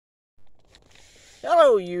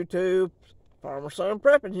Hello YouTube, Farmer Son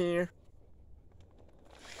Prepping here.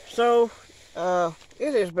 So,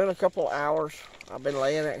 it has been a couple hours. I've been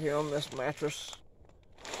laying out here on this mattress,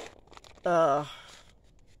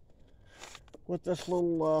 with this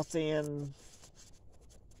little thin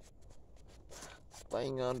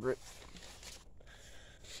thing under it.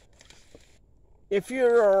 If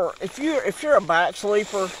you're a back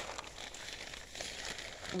sleeper,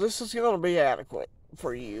 this is going to be adequate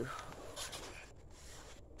for you.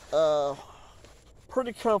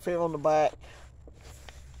 Pretty comfy on the back.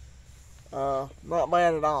 Not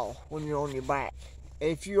bad at all when you're on your back.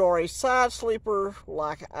 If you are a side sleeper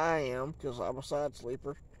like I am, because I'm a side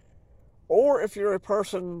sleeper, or if you're a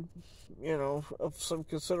person, of some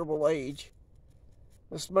considerable age,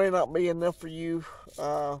 this may not be enough for you.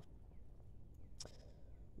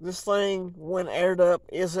 This thing, when aired up,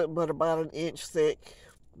 isn't but about an inch thick,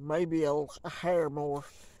 maybe a hair more.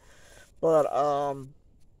 But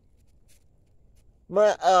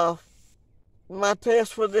my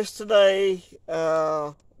test for this today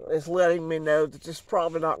is letting me know that this is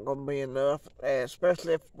probably not going to be enough,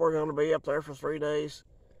 especially if we're going to be up there for 3 days.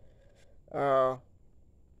 So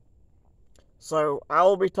I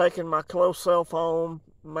will be taking my closed cell foam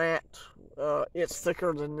mat. It's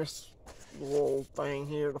thicker than this little thing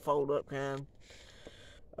here, the fold up kind,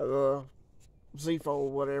 the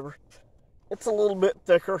Z-fold, whatever. It's a little bit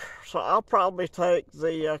thicker, so I'll probably take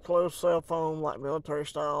the closed cell foam, like military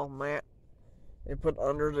style mat, and put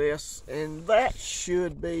under this, and that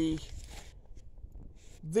should be,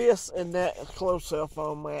 this and that closed cell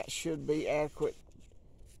foam mat should be adequate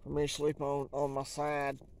for me to sleep on my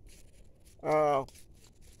side. As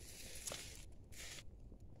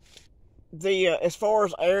far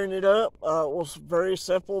as airing it up, was very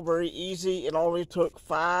simple, very easy. It only took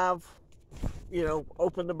 5.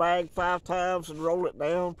 Open the bag 5 times and roll it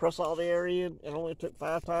down, press all the air in. It only took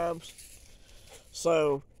 5 times.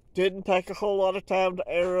 So, didn't take a whole lot of time to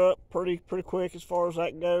air up. Pretty quick as far as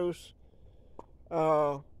that goes.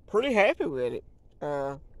 Pretty happy with it.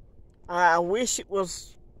 I wish it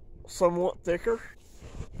was somewhat thicker.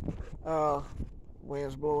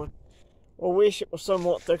 Wind's blowing. I wish it was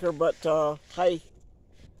somewhat thicker, but hey,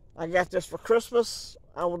 I got this for Christmas.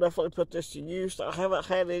 I will definitely put this to use. I haven't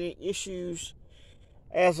had any issues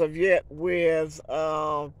as of yet with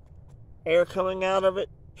air coming out of it,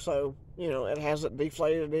 so it hasn't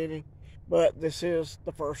deflated any, but this is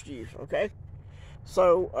the first use. Okay,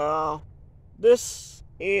 so this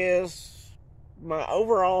is my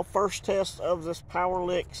overall first test of this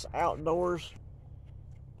Powerlix outdoors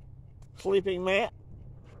sleeping mat.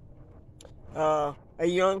 A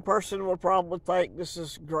young person would probably think this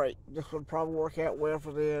is great. This would probably work out well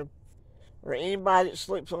for them. Or anybody that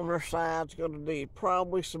sleeps on their side is going to need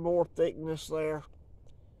probably some more thickness there,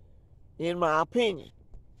 in my opinion.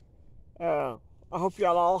 I hope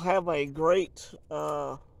y'all all have a great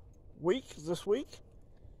week this week.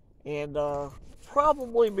 And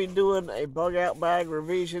probably be doing a bug out bag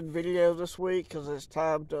revision video this week, because it's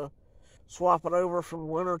time to swap it over from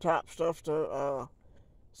winter type stuff to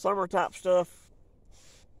summer type stuff.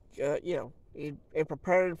 In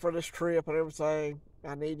preparing for this trip and everything,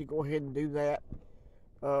 I need to go ahead and do that.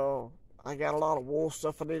 I got a lot of wool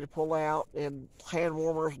stuff I need to pull out, and hand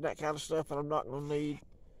warmers and that kind of stuff that I'm not going to need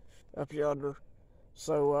up yonder.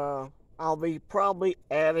 So I'll be probably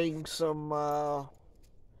adding some of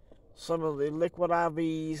the liquid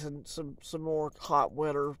IVs and some more hot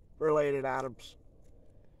weather related items.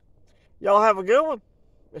 Y'all have a good one.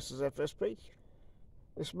 This is FSP.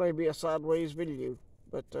 This may be a sideways video,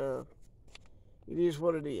 but it is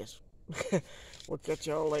what it is. We'll catch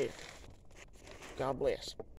y'all later. God bless.